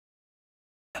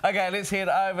Okay, let's head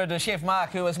over to Chef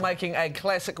Mark, who is making a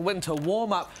classic winter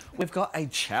warm-up. We've got a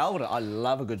chowder. I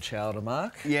love a good chowder,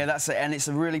 Mark. Yeah, that's it, and it's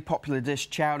a really popular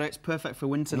dish, chowder. It's perfect for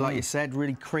winter, like you said,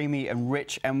 really creamy and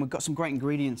rich, and we've got some great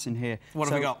ingredients in here. What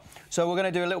have we got? So we're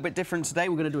going to do a little bit different today.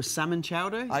 We're going to do a salmon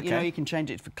chowder. Okay. You know, you can change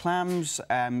it for clams.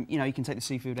 You know, you can take the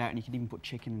seafood out, and you can even put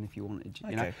chicken in if you wanted.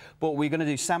 You know, but we're going to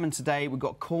do salmon today. We've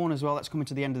got corn as well. That's coming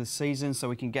to the end of the season, so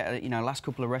we can get last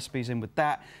couple of recipes in with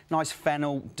that. Nice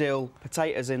fennel, dill,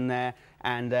 potatoes in there.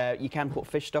 And you can put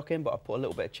fish stock in, but I put a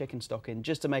little bit of chicken stock in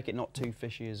just to make it not too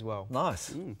fishy as well.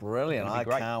 Nice. Brilliant. I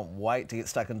can't wait to get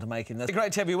stuck into making this.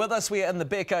 Great to have you with us. We're in the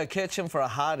Becco kitchen for a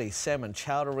hearty salmon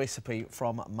chowder recipe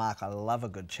from Mark. I love a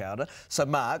good chowder. So,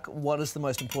 Mark, what is the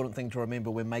most important thing to remember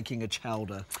when making a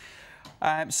chowder?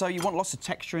 So you want lots of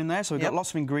texture in there, so we've got lots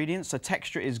of ingredients. So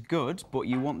texture is good, but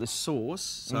you want the sauce.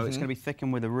 So it's going to be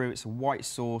thickened with a roux. It's a white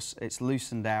sauce. It's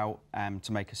loosened out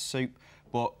to make a soup,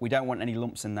 but we don't want any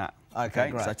lumps in that. Okay,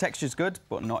 great. So texture's good,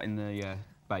 but not in the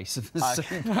base of the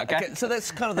soup. Okay, so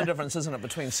that's kind of the difference, isn't it,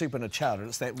 between soup and a chowder?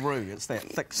 It's that roux, it's that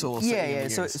thick sauce. Yeah.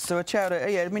 So a chowder,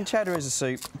 I mean, chowder is a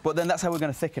soup, but then that's how we're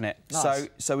going to thicken it. Nice.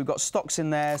 So we've got stocks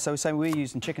in there. So we're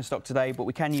using chicken stock today, but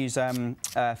we can use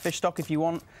fish stock if you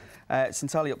want. It's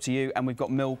entirely up to you, and we've got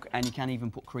milk, and you can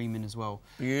even put cream in as well.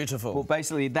 Beautiful. But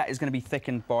basically, that is going to be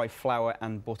thickened by flour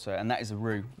and butter, and that is a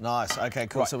roux. Nice. Okay,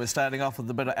 cool. Right. So we're starting off with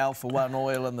a bit of alpha-1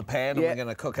 oil in the pan, and we're going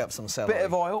to cook up some celery. Bit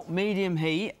of oil, medium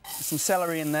heat, some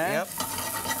celery in there. Yep.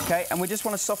 Okay, and we just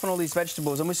want to soften all these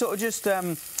vegetables, and we sort of just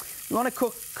you want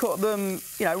to cook them,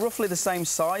 roughly the same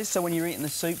size, so when you're eating the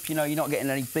soup, you're not getting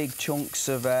any big chunks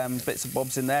of bits and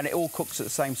bobs in there, and it all cooks at the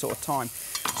same sort of time.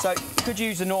 So you could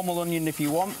use a normal onion if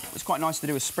you want. It's quite nice to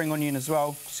do a spring onion as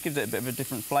well. Just gives it a bit of a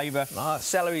different flavour. Nice.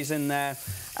 Celery's in there.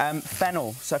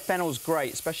 Fennel. So fennel's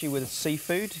great, especially with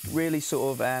seafood. Really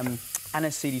sort of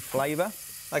aniseedy flavour.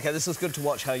 Okay, this is good to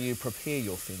watch how you prepare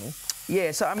your fennel.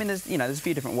 Yeah, so I mean, there's a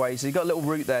few different ways. So you've got a little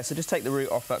root there, so just take the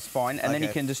root off. That's fine, and then you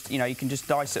can just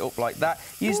dice it up like that.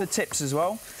 Use the tips as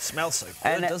well. Smells so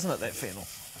good, doesn't it, that fennel?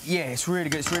 Yeah, it's really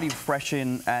good. It's really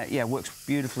refreshing. Yeah, works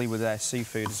beautifully with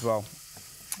seafood as well.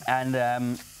 And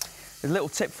a little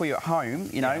tip for you at home,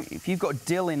 if you've got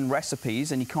dill in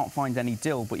recipes and you can't find any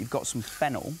dill, but you've got some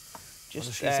fennel,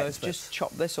 just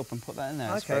chop this up and put that in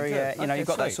there. It's very, you've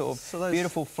got that sort of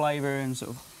beautiful flavour and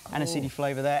sort of aniseedy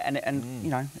flavour there, and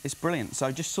it's brilliant. So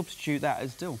just substitute that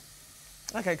as dill.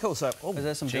 Okay, cool. So,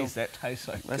 there's some dill. That tastes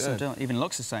so good. Some dill. Even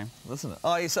looks the same, doesn't it?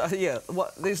 Oh, so, yeah.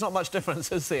 There's not much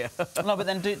difference, is there? No, but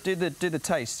then do the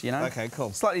taste. Okay,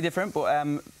 cool. Slightly different, but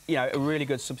a really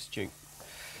good substitute.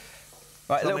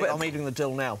 Right, so I'm eating the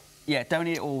dill now. Yeah, don't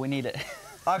eat it all. We need it.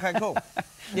 Okay, cool.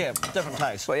 Yeah, different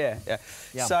taste. But yeah.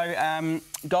 Yum. So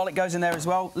garlic goes in there as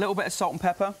well. A little bit of salt and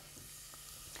pepper.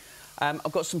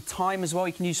 I've got some thyme as well.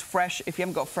 You can use fresh. If you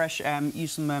haven't got fresh,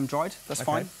 use some dried. That's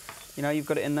fine. You've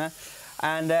got it in there.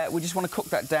 And we just want to cook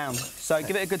that down. So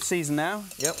give it a good season now.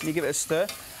 Yep. You give it a stir.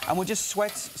 And we're just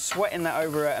sweating that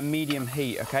over at a medium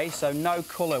heat, OK? So no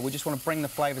colour. We just want to bring the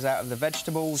flavours out of the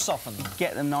vegetables. Soften them.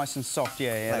 Get them nice and soft.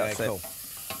 Yeah, that's cool. it.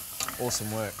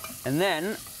 Awesome work. And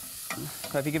then,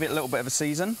 so if you give it a little bit of a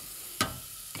season,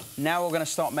 now we're going to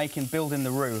start building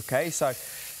the roux, OK? So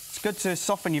it's good to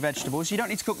soften your vegetables. You don't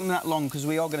need to cook them that long because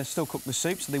we are going to still cook the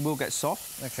soup, so they will get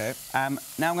soft. OK.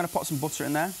 Now I'm going to put some butter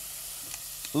in there.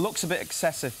 Looks a bit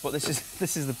excessive, but this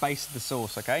is the base of the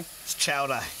sauce, OK? It's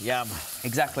chowder, yum.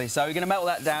 Exactly. So we're going to melt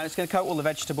that down. It's going to coat all the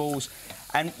vegetables.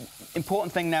 And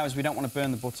important thing now is we don't want to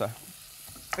burn the butter.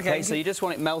 OK, so you just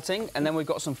want it melting, and then we've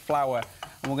got some flour.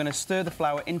 And we're going to stir the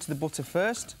flour into the butter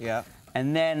first. Yeah.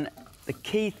 And then the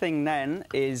key thing then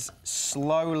is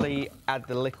slowly add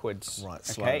the liquids. Right,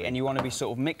 slowly. OK, and you want to be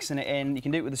sort of mixing it in. You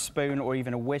can do it with a spoon or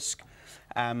even a whisk.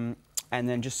 And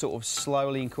then just sort of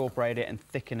slowly incorporate it and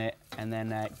thicken it, and then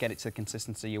get it to the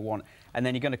consistency you want. And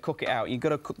then you're going to cook it out. You've got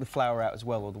to cook the flour out as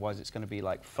well, otherwise it's going to be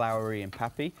like floury and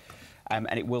pappy. And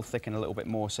it will thicken a little bit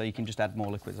more, so you can just add more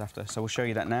liquids after. So we'll show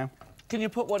you that now. Can you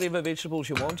put whatever vegetables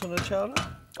you want on a chowder?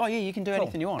 Oh yeah, you can do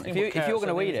anything you want. If you're going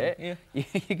to eat it,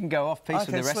 you can go off piece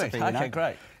with the recipe. Okay,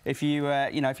 great. If you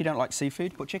if you don't like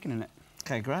seafood, put chicken in it.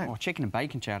 Okay, great. Or chicken and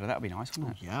bacon chowder, that would be nice,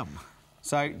 wouldn't it? Yum.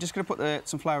 So just going to put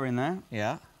some flour in there.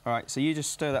 Yeah. All right, so you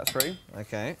just stir that through.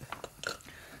 Okay.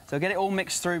 So get it all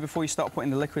mixed through before you start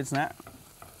putting the liquids in that.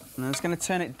 And then it's going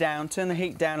to turn the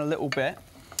heat down a little bit.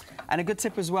 And a good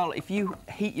tip as well, if you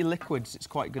heat your liquids, it's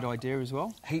quite a good idea as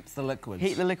well. Heat the liquids?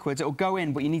 Heat the liquids. It'll go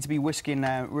in, but you need to be whisking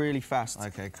really fast.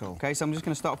 OK, cool. OK, so I'm just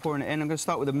going to start pouring it in. I'm going to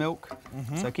start with the milk.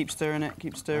 So keep stirring it,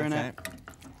 keep stirring it.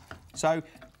 So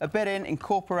a bit in,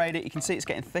 incorporate it. You can see it's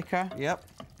getting thicker. Yep.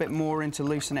 A bit more in to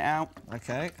loosen it out.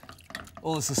 OK.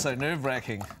 Oh, this is so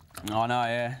nerve-wracking. Oh, no,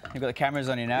 yeah. You've got the cameras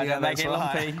on you now. Yeah, Don't make it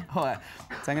right. lumpy. Right.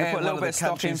 So I'm going to put a little bit of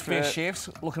stock in for best chefs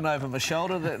looking over my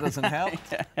shoulder. That doesn't help.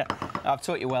 Yeah. I've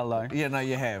taught you well, though. Yeah, no,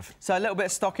 you have. So a little bit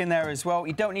of stock in there as well.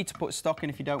 You don't need to put stock in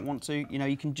if you don't want to. You know,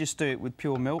 you can just do it with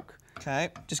pure milk. OK.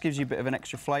 Just gives you a bit of an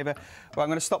extra flavour. Well, I'm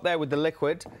going to stop there with the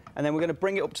liquid, and then we're going to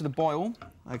bring it up to the boil.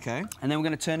 OK. And then we're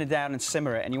going to turn it down and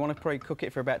simmer it. And you want to probably cook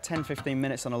it for about 10-15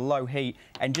 minutes on a low heat,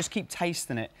 and just keep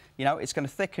tasting it. You know, it's going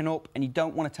to thicken up, and you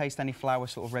don't want to taste any flour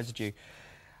sort of residue.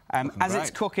 As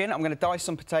it's cooking, I'm going to dice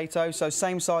some potatoes. So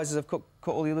same size as I've cut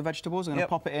all the other vegetables. I'm going to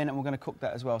pop it in, and we're going to cook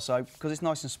that as well. So because it's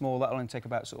nice and small, that'll only take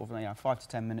about sort of 5 to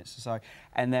 10 minutes or so.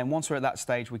 And then once we're at that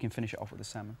stage, we can finish it off with the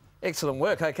salmon. Excellent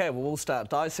work. OK, well, we'll start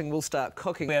dicing, we'll start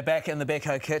cooking. We're back in the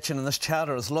Beko kitchen, and this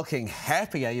chowder is looking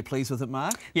happy. Are you pleased with it,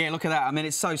 Mark? Yeah, look at that. I mean,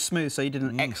 it's so smooth, so you did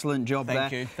an excellent job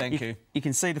there. Thank you. You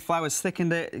can see the flour's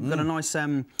thickened it. You've got a nice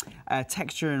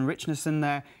texture and richness in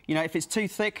there. You know, if it's too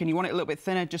thick and you want it a little bit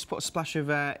thinner, just put a splash of,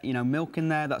 milk in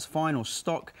there. That's fine, or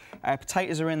stock.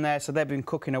 Potatoes are in there, so they've been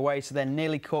cooking away, so they're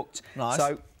nearly cooked. Nice.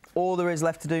 So all there is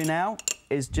left to do now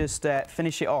is just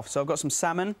finish it off. So I've got some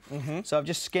salmon. So I've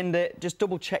just skinned it, just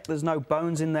double check there's no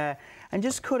bones in there, and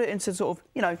just cut it into sort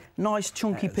of, nice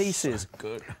chunky pieces. So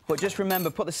good. But just remember,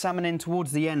 put the salmon in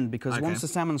towards the end, because once the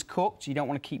salmon's cooked, you don't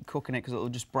want to keep cooking it because it'll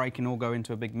just break and all go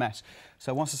into a big mess.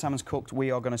 So once the salmon's cooked, we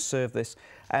are going to serve this.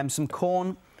 Some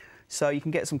corn. So you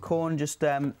can get some corn, just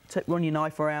run your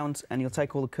knife around and you'll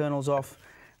take all the kernels off,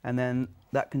 and then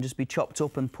that can just be chopped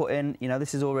up and put in. You know,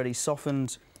 this is already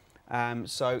softened.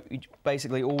 So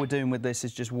basically all we're doing with this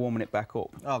is just warming it back up.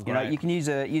 Oh, great. You know, you can use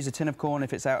a tin of corn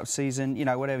if it's out of season,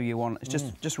 whatever you want. It's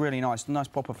just really nice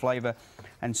proper flavour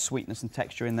and sweetness and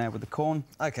texture in there with the corn.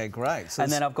 OK, great. So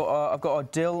and then I've got a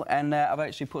dill, and I've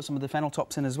actually put some of the fennel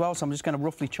tops in as well, so I'm just going to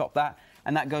roughly chop that,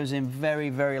 and that goes in very,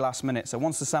 very last minute. So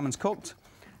once the salmon's cooked,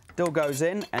 dill goes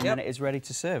in, and then it is ready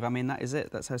to serve. I mean, that is it.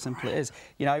 That's how simple it is.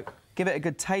 You know, give it a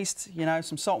good taste. You know,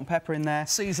 some salt and pepper in there.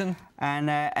 Season.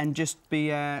 And just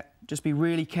be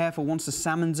really careful once the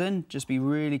salmon's in. Just be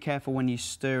really careful when you're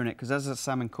stirring it, because as the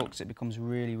salmon cooks, it becomes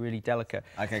really, really delicate.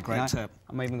 OK, great tip.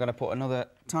 I'm even going to put another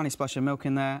tiny splash of milk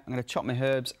in there. I'm going to chop my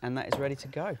herbs, and that is ready to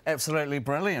go. Absolutely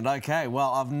brilliant. OK,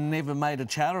 well, I've never made a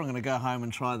chowder. I'm going to go home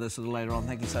and try this a little later on.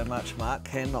 Thank you so much, Mark.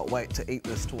 Cannot wait to eat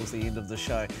this towards the end of the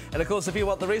show. And, of course, if you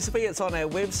want the recipe, it's on our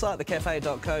website,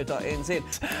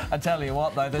 thecafe.co.nz. I tell you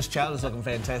what, though, this chowder's looking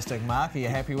fantastic. Mark, are you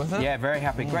happy with it? Yeah, very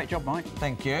happy. Great job, Mike.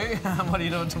 Thank you. What are you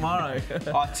doing tomorrow?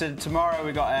 Tomorrow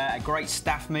we've got a great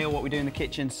staff meal. What we do in the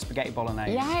kitchen, spaghetti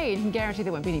bolognese. Yay, you can guarantee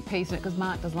there won't be any peas in it, because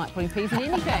Mark doesn't like putting peas in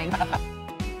anything.